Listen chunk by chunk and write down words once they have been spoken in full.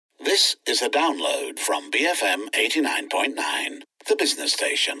This is a download from BFM 89.9, the business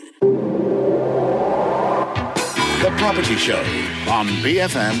station. The Property Show on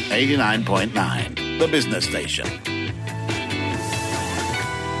BFM 89.9, the business station.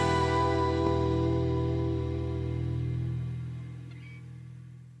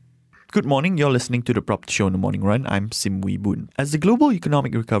 Good morning, you're listening to The Property Show in the Morning Run. I'm Sim Wee Boon. As the global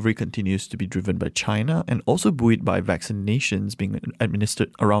economic recovery continues to be driven by China and also buoyed by vaccinations being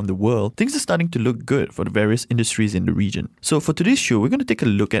administered around the world, things are starting to look good for the various industries in the region. So for today's show, we're going to take a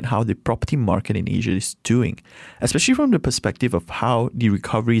look at how the property market in Asia is doing, especially from the perspective of how the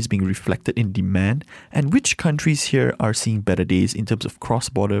recovery is being reflected in demand and which countries here are seeing better days in terms of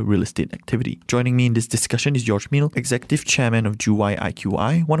cross-border real estate activity. Joining me in this discussion is George Mill, Executive Chairman of Juwai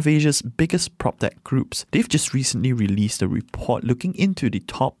IQI, one of Asia's biggest PropTech groups. They've just recently released a report looking into the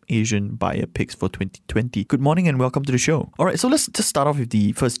top Asian buyer picks for 2020. Good morning and welcome to the show. Alright, so let's just start off with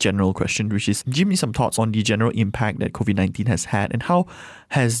the first general question, which is, give me some thoughts on the general impact that COVID-19 has had and how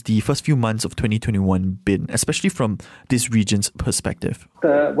has the first few months of 2021 been, especially from this region's perspective?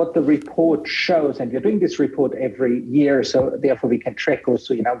 What the report shows, and we're doing this report every year, so therefore we can track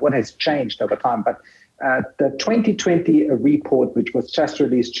also, what has changed over time. But the 2020 report, which was just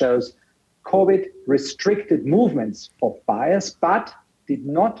released, shows COVID restricted movements of buyers, but did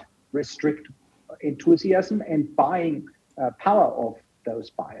not restrict enthusiasm and buying power of those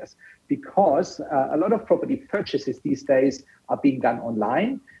buyers, because a lot of property purchases these days are being done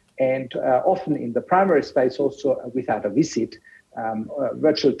online and often in the primary space also without a visit.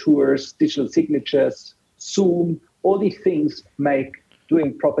 Virtual tours, digital signatures, Zoom, all these things make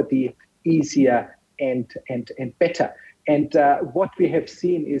doing property easier and better. And what we have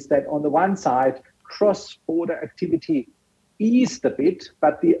seen is that on the one side, cross-border activity eased a bit,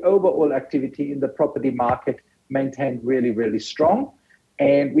 but the overall activity in the property market maintained really, really strong.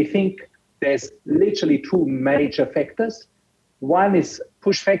 And we think there's literally two major factors. One is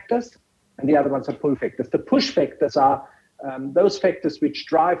push factors, and the other ones are pull factors. The push factors are those factors which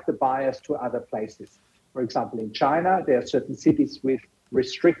drive the buyers to other places. For example, in China, there are certain cities with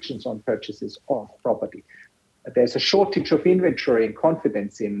restrictions on purchases of property. There's a shortage of inventory and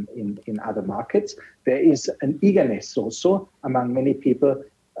confidence in other markets. There is an eagerness also among many people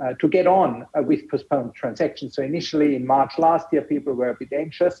to get on with postponed transactions. So initially in March last year, people were a bit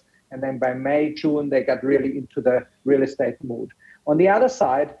anxious. And then by May, June, they got really into the real estate mood. On the other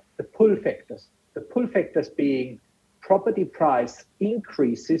side, the pull factors. The pull factors being property price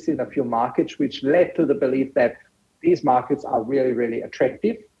increases in a few markets, which led to the belief that these markets are really, really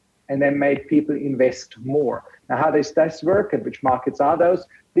attractive, and then made people invest more. Now, how does this work and which markets are those?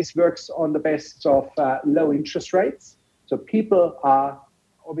 This works on the basis of low interest rates. So people are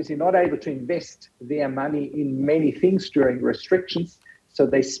obviously not able to invest their money in many things during restrictions. So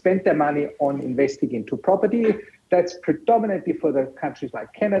they spend their money on investing into property. That's predominantly for the countries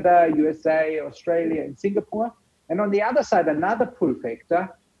like Canada, USA, Australia, and Singapore. And on the other side, another pull factor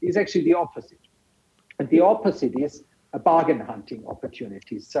is actually the opposite. And the opposite is a bargain hunting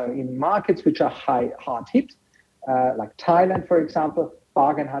opportunities. So in markets which are hard hit, like Thailand, for example,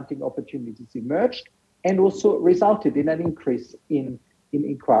 bargain hunting opportunities emerged and also resulted in an increase in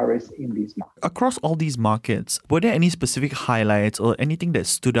inquiries in these markets. Across all these markets, were there any specific highlights or anything that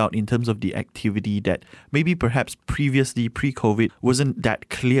stood out in terms of the activity that maybe perhaps previously, pre-COVID, wasn't that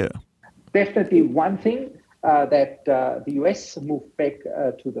clear? Definitely one thing that the US moved back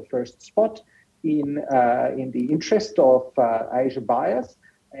to the first spot in the interest of Asian buyers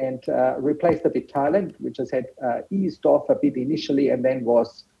and replaced a bit Thailand, which has had eased off a bit initially and then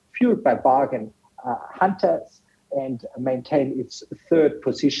was fueled by bargain hunters and maintained its third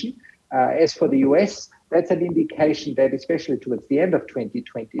position. As for the US, that's an indication that especially towards the end of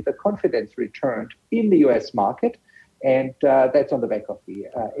 2020, the confidence returned in the US market, and that's on the back of the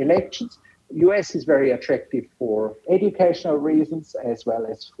elections. US is very attractive for educational reasons as well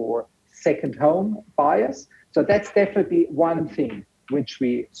as for second home buyers. So that's definitely one thing which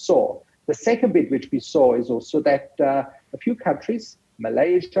we saw. The second bit which we saw is also that a few countries,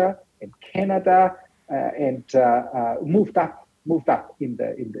 Malaysia and Canada, moved up in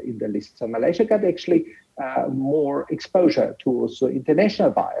the list. So Malaysia got actually more exposure to also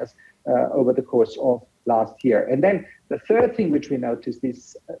international buyers over the course of last year. And then the third thing which we noticed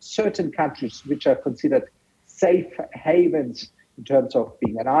is certain countries which are considered safe havens in terms of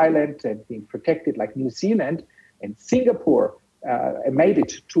being an island and being protected, like New Zealand and Singapore, made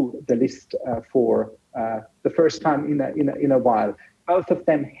it to the list for the first time in a while. Both of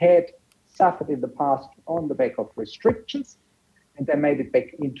them had suffered in the past on the back of restrictions, and they made it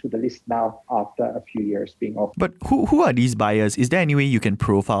back into the list now after a few years being off. But who are these buyers? Is there any way you can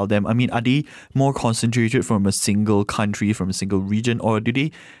profile them? I mean, are they more concentrated from a single country, from a single region, or do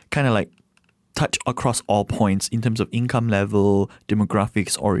they kind of like touch across all points in terms of income level,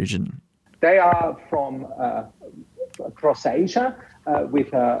 demographics, origin? They are from across Asia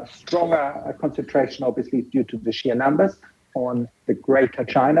with a stronger concentration, obviously, due to the sheer numbers on the Greater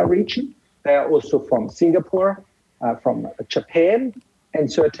China region. They are also from Singapore, from Japan,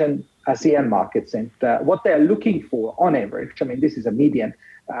 and certain ASEAN markets. And what they're looking for on average, I mean, this is a median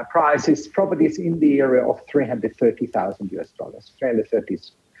price, is properties in the area of $330,000 US,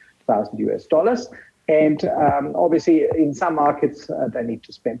 $330,000 US. And obviously, in some markets, they need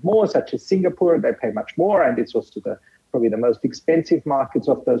to spend more, such as Singapore. They pay much more, and it's also probably the most expensive markets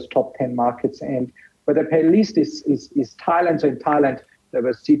of those top 10 markets. And where they pay least is Thailand. So in Thailand, they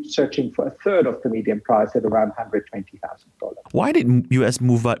were searching for a third of the median price at around $120,000. Why did US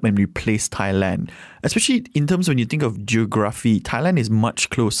move up and replace Thailand? Especially in terms when you think of geography, Thailand is much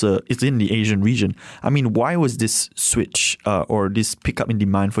closer. It's in the Asian region. I mean, why was this switch or this pickup in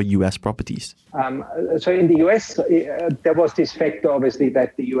demand for US properties? So in the US, there was this factor, obviously,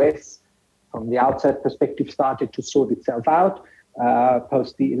 that the US, from the outside perspective, started to sort itself out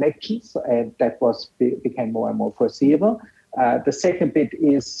post the elections, and that became more and more foreseeable. The second bit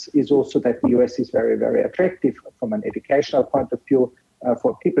is also that the US is very, very attractive from an educational point of view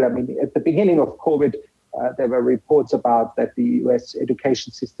for people. I mean, at the beginning of COVID, there were reports about that the US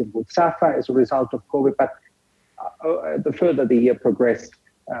education system would suffer as a result of COVID. But the further the year progressed,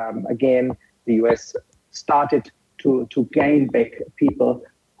 again, the US started to gain back people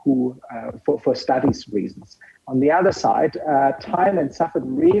who for studies reasons. On the other side, Thailand suffered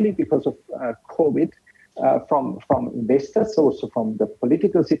really because of COVID. From investors, also from the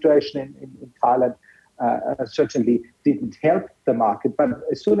political situation in Thailand, certainly didn't help the market. But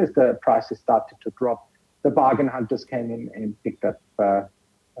as soon as the prices started to drop, the bargain hunters came in and picked up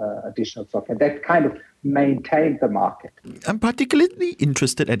additional stock. And that kind of maintained the market. I'm particularly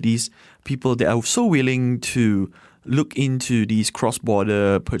interested at these people that are so willing to look into these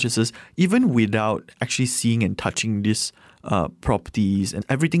cross-border purchases, even without actually seeing and touching these properties, and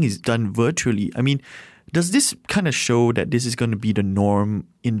everything is done virtually. I mean, does this kind of show that this is going to be the norm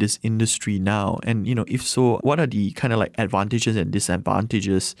in this industry now? And, if so, what are the kind of like advantages and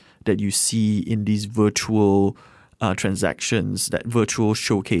disadvantages that you see in these virtual transactions, that virtual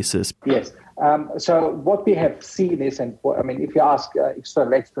showcases? Yes. So what we have seen is, if you ask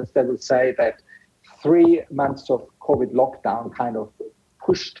external experts, they will say that 3 months of COVID lockdown kind of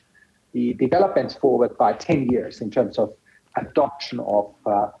pushed the developments forward by 10 years in terms of adoption of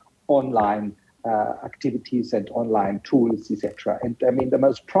online activities and online tools, etc. And I mean, the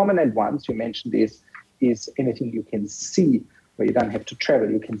most prominent ones you mentioned is anything you can see, where you don't have to travel,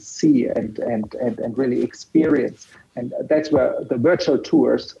 you can see and really experience. And that's where the virtual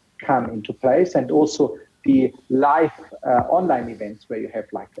tours come into place, and also the live online events where you have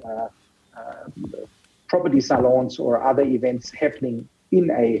like property salons or other events happening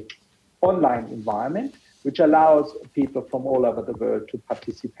in a online environment, which allows people from all over the world to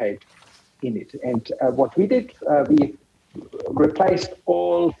participate in it. And what we did, we replaced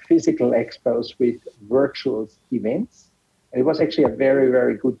all physical expos with virtual events. And it was actually a very,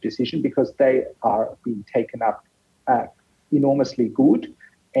 very good decision because they are being taken up enormously good.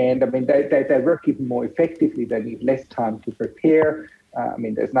 And I mean, they work even more effectively. They need less time to prepare.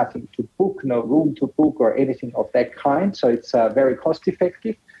 There's nothing to book, no room to book or anything of that kind. So it's very cost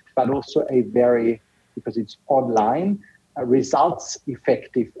effective, but also because it's online, a results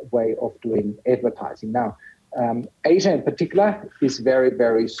effective way of doing advertising. Now, Asia in particular is very,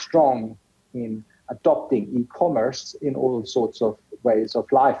 very strong in adopting e-commerce in all sorts of ways of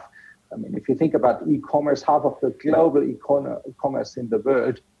life. I mean, if you think about e-commerce, half of the global e-commerce in the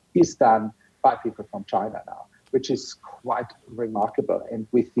world is done by people from China now, which is quite remarkable. And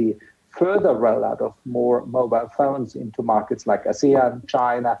with the further rollout of more mobile phones into markets like ASEAN,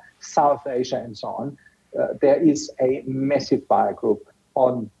 China, South Asia, and so on, there is a massive buyer group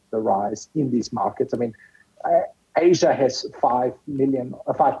on the rise in these markets. I mean, Asia has 5 billion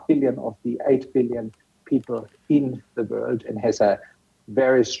of the 8 billion people in the world and has a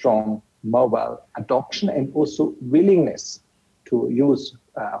very strong mobile adoption and also willingness to use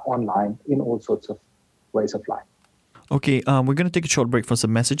online in all sorts of ways of life. Okay, we're going to take a short break for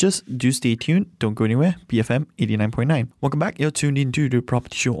some messages. Do stay tuned. Don't go anywhere. BFM 89.9. Welcome back. You're tuned into the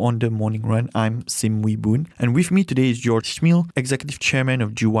Property Show on the Morning Run. I'm Sim Wee Boon. And with me today is George Schmiel, Executive Chairman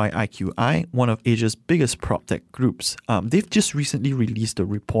of GY IQI, one of Asia's biggest PropTech groups. They've just recently released a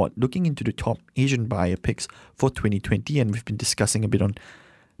report looking into the top Asian buyer picks for 2020. And we've been discussing a bit on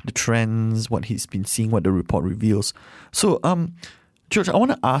the trends, what he's been seeing, what the report reveals. So, George, I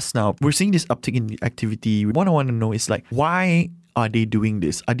want to ask now, we're seeing this uptick in the activity. What I want to know is why are they doing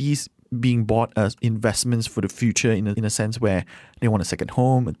this? Are these being bought as investments for the future in a sense where they want a second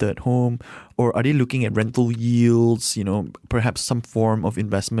home, a third home? Or are they looking at rental yields, perhaps some form of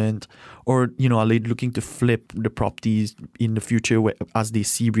investment? Or, are they looking to flip the properties in the future as they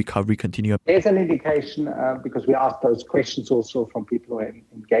see recovery continue? There's an indication, because we asked those questions also from people who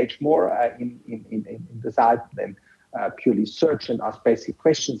engage more in the site than purely search and ask basic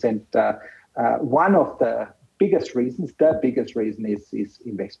questions. And one of the biggest reason is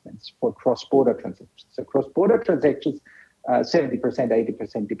investments for cross-border transactions. So cross-border transactions, 70%,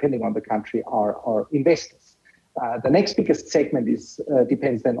 80%, depending on the country, are investors. The next biggest segment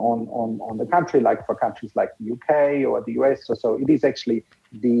depends then on the country, like for countries like the UK or the US or so. It is actually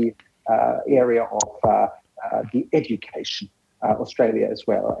the area of the education, Australia as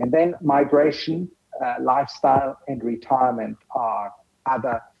well. And then migration, lifestyle and retirement are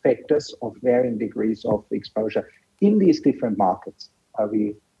other factors of varying degrees of exposure in these different markets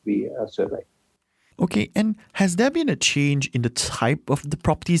we survey. Okay, and has there been a change in the type of the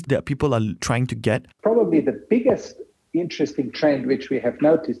properties that people are trying to get? Probably the biggest interesting trend which we have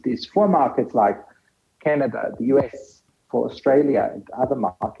noticed is for markets like Canada, the US, for Australia and other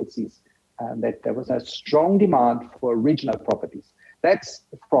markets is that there was a strong demand for regional properties. That's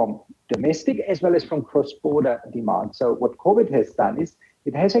from domestic as well as from cross-border demand. So what COVID has done is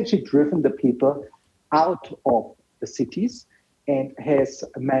it has actually driven the people out of the cities and has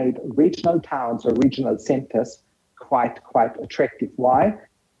made regional towns or regional centers quite attractive. Why?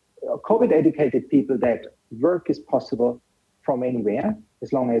 COVID educated people that work is possible from anywhere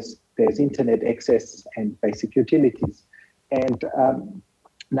as long as there's internet access and basic utilities. And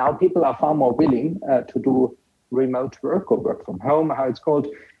now people are far more willing to do remote work or work from home, how it's called,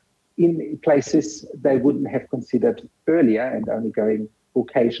 in places they wouldn't have considered earlier and only going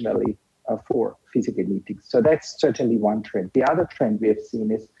occasionally for physical meetings. So that's certainly one trend. The other trend we have seen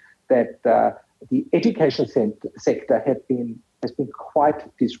is that the education sector has been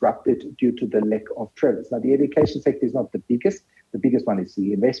quite disrupted due to the lack of travels. Now, the education sector is not the biggest. The biggest one is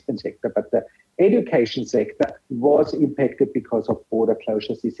the investment sector, but the education sector was impacted because of border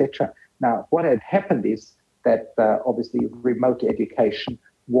closures, etc. Now, what had happened is that obviously remote education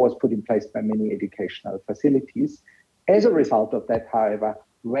was put in place by many educational facilities. As a result of that, however,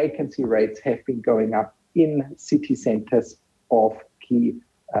 vacancy rates have been going up in city centers of key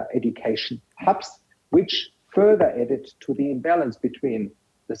education hubs, which further added to the imbalance between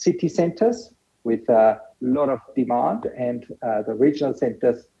the city centers with a lot of demand and the regional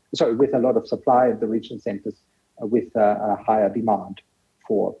centers, with a lot of supply and the regional centers with a higher demand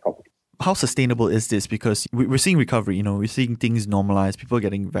for property. How sustainable is this? Because we're seeing recovery, we're seeing things normalize, people are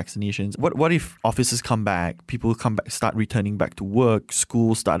getting vaccinations. What if offices come back, people come back, start returning back to work,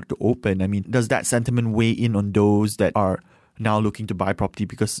 schools start to open? I mean, does that sentiment weigh in on those that are now looking to buy property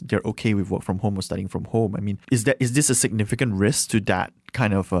because they're okay with work from home or studying from home? I mean, is this a significant risk to that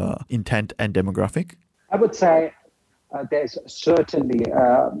kind of intent and demographic? I would say there's certainly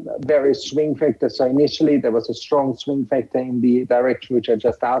various swing factors. So initially there was a strong swing factor in the direction which I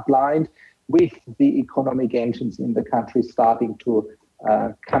just outlined, with the economic engines in the country starting to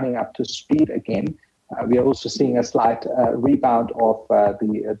coming up to speed again. We are also seeing a slight rebound of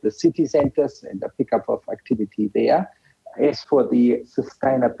the city centers and a pickup of activity there. As for the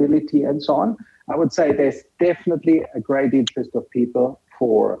sustainability and so on, I would say there's definitely a great interest of people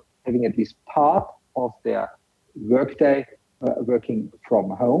for having at least part of their workday working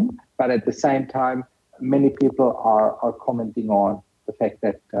from home. But at the same time, many people are commenting on the fact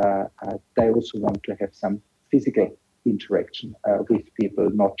that they also want to have some physical interaction with people,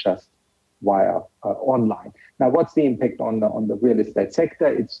 not just via online. Now, what's the impact on the real estate sector?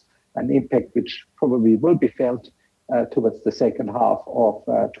 It's an impact which probably will be felt towards the second half of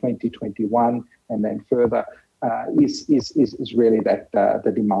 2021 and then further. Is really that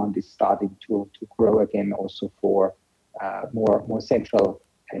the demand is starting to grow again, also for more central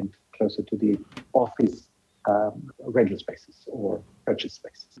and closer to the office rental spaces or purchase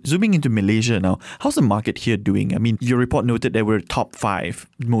spaces. Zooming into Malaysia now, how's the market here doing? I mean, your report noted there were top 5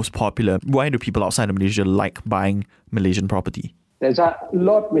 most popular. Why do people outside of Malaysia like buying Malaysian property? There's a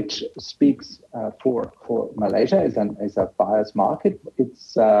lot which speaks for Malaysia as a buyer's market.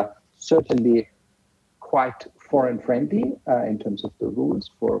 It's certainly quite foreign friendly in terms of the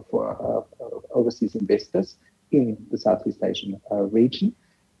rules for overseas investors in the Southeast Asian region.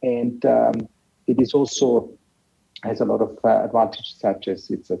 And it is also has a lot of advantages, such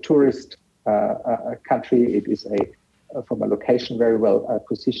as it's a tourist country. It is from a location very well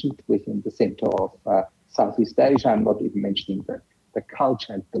positioned within the center of Southeast Asia. I'm not even mentioning the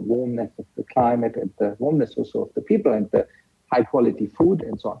culture and the warmness of the climate and the warmness also of the people and the high quality food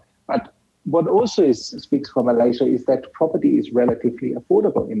and so on. But what also speaks for Malaysia is that property is relatively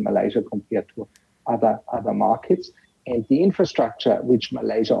affordable in Malaysia compared to other markets. And the infrastructure which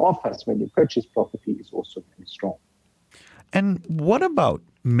Malaysia offers when you purchase property is also very strong. And what about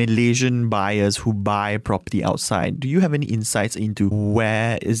Malaysian buyers who buy property outside? Do you have any insights into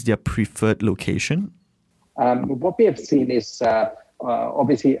where is their preferred location? What we have seen is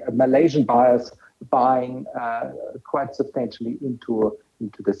obviously Malaysian buyers buying quite substantially into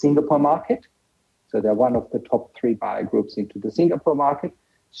the Singapore market. So they're one of the top 3 buyer groups into the Singapore market.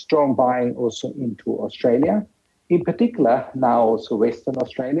 Strong buying also into Australia. In particular, now also Western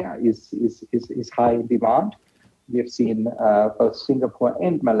Australia is high in demand. We have seen both Singapore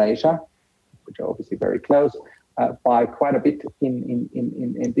and Malaysia, which are obviously very close, buy quite a bit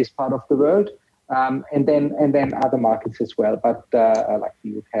in this part of the world. And then other markets as well, but like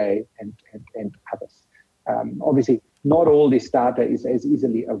the UK and others. Obviously, not all this data is as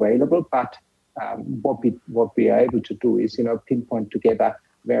easily available, but what we are able to do is pinpoint together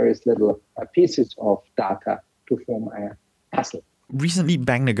various little pieces of data to form a puzzle. Recently,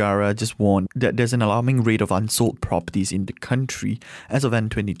 Bank Negara just warned that there's an alarming rate of unsold properties in the country as of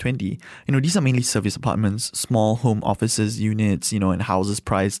end 2020. These are mainly service apartments, small home offices, units, and houses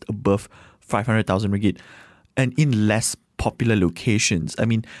priced above 500,000 ringgit and in less popular locations. I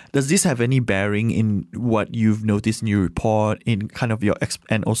mean, does this have any bearing in what you've noticed in your report, in kind of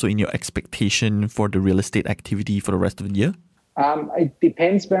and also in your expectation for the real estate activity for the rest of the year? It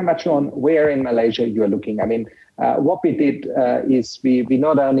depends very much on where in Malaysia you are looking. I mean, what we did is we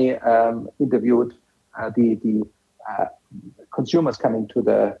not only interviewed the consumers coming to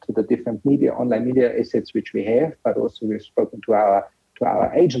the different online media assets which we have, but also we've spoken to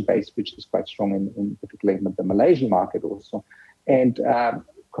our agent base, which is quite strong in particularly in the Malaysian market also, and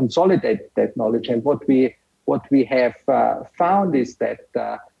consolidate that knowledge. And what we have found is that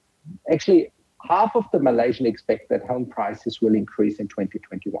actually half of the Malaysians expect that home prices will increase in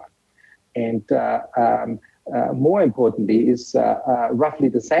 2021. And more importantly is roughly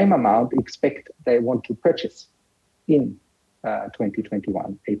the same amount expect they want to purchase in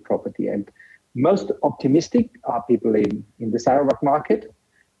 2021 a property. And most optimistic are people in the Sarawak market,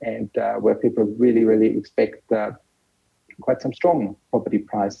 and where people really, really expect quite some strong property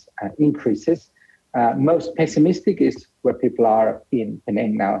price increases. Most pessimistic is where people are in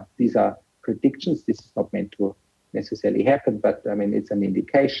Penang. Now, these are predictions. This is not meant to necessarily happen, but I mean, it's an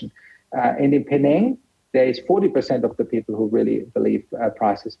indication. And in Penang, there is 40% of the people who really believe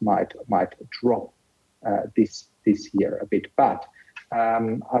prices might drop this year a bit. But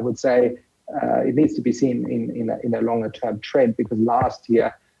I would say it needs to be seen in a longer term trend, because last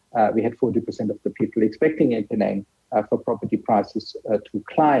year we had 40% of the people expecting in Penang for property prices to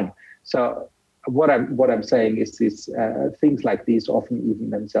climb. So what I'm saying is this: things like these often even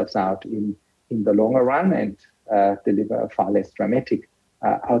themselves out in the longer run and deliver a far less dramatic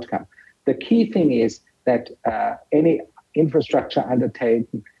outcome. The key thing is that any infrastructure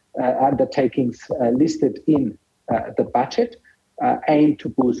undertakings listed in the budget aim to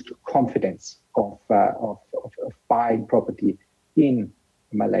boost confidence of buying property in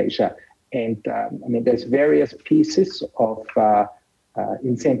Malaysia. And I mean, there's various pieces of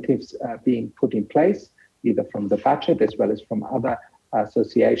incentives being put in place, either from the budget as well as from other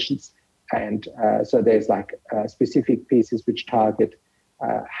associations. And so there's like specific pieces which target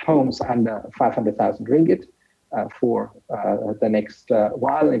homes under 500,000 ringgit for the next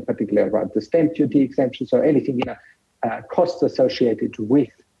while, in particular around the stamp duty exemption. So anything, costs associated with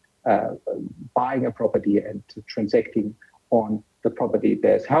buying a property and transacting on the property.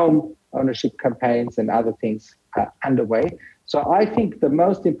 There's home ownership campaigns and other things underway. So I think the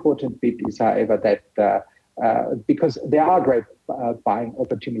most important bit is, however, that because there are great buying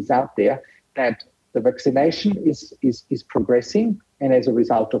opportunities out there, that the vaccination is progressing, and as a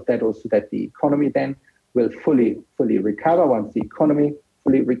result of that, also that the economy then will fully recover. Once the economy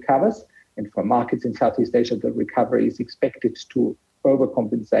fully recovers, and for markets in Southeast Asia, the recovery is expected to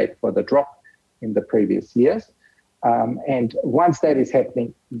overcompensate for the drop in the previous years. And once that is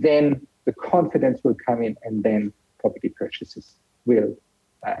happening, then the confidence will come in, and then property purchases will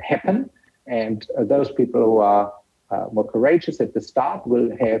happen. And those people who are more courageous at the start will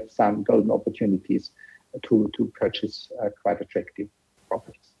have some golden opportunities to purchase quite attractive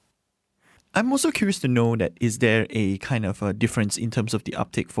properties. I'm also curious to know that is there a kind of a difference in terms of the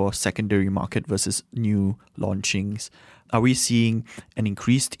uptake for secondary market versus new launchings? Are we seeing an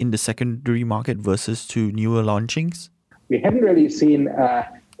increase in the secondary market versus to newer launchings? We haven't really seen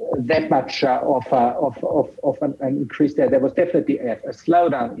that much of an increase there. There was definitely a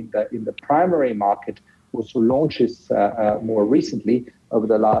slowdown in the primary market, also launches more recently over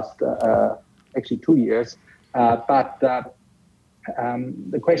the last actually 2 years. But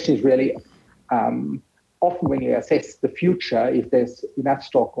the question is really often when you assess the future, if there's enough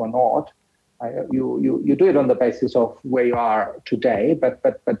stock or not, you do it on the basis of where you are today, but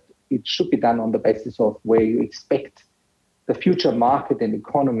it should be done on the basis of where you expect the future market and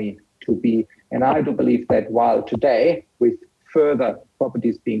economy to be. And I do believe that while today, with further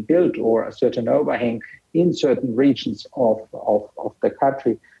properties being built or a certain overhang in certain regions of the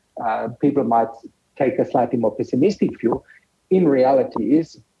country, people might take a slightly more pessimistic view. In reality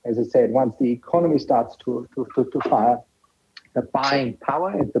is, as I said, once the economy starts to fire, the buying power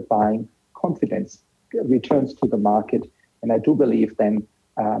and the buying confidence returns to the market. And I do believe then,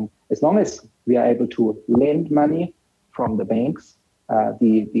 as long as we are able to lend money from the banks,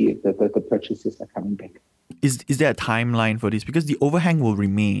 the purchases are coming back. Is there a timeline for this? Because the overhang will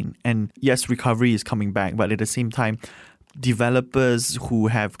remain. And yes, recovery is coming back. But at the same time, developers who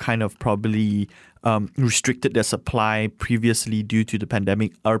have kind of probably restricted their supply previously due to the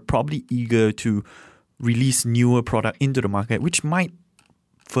pandemic are probably eager to release newer product into the market, which might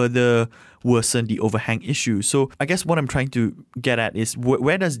further worsen the overhang issue. So I guess what I'm trying to get at is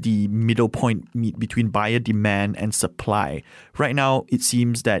where does the middle point meet between buyer demand and supply? Right now, it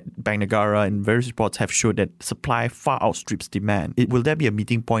seems that Bank Negara and various reports have showed that supply far outstrips demand. Will there be a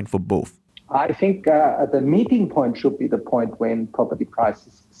meeting point for both? I think the meeting point should be the point when property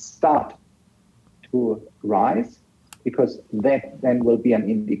prices start to rise, because that then will be an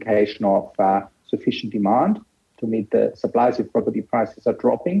indication of sufficient demand to meet the supplies. If property prices are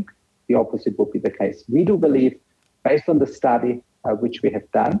dropping, the opposite will be the case. We do believe, based on the study which we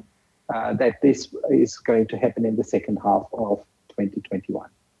have done, that this is going to happen in the second half of 2021.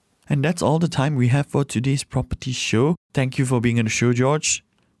 And that's all the time we have for today's property show. Thank you for being on the show, George.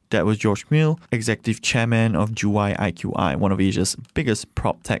 That was George Mill, Executive Chairman of Juwai IQI, one of Asia's biggest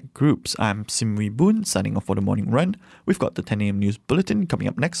prop tech groups. I'm Sim Wee Boon, signing off for the morning run. We've got the 10 a.m. news bulletin coming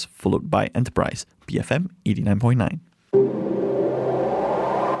up next, followed by Enterprise, BFM 89.9.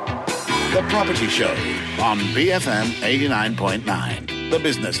 The Property Show on BFM 89.9, the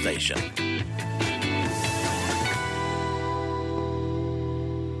business station.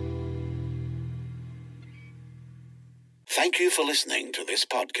 Thank you for listening to this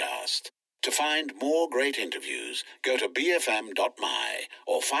podcast. To find more great interviews, go to bfm.my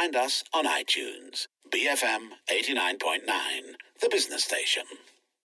or find us on iTunes. BFM 89.9, the business station.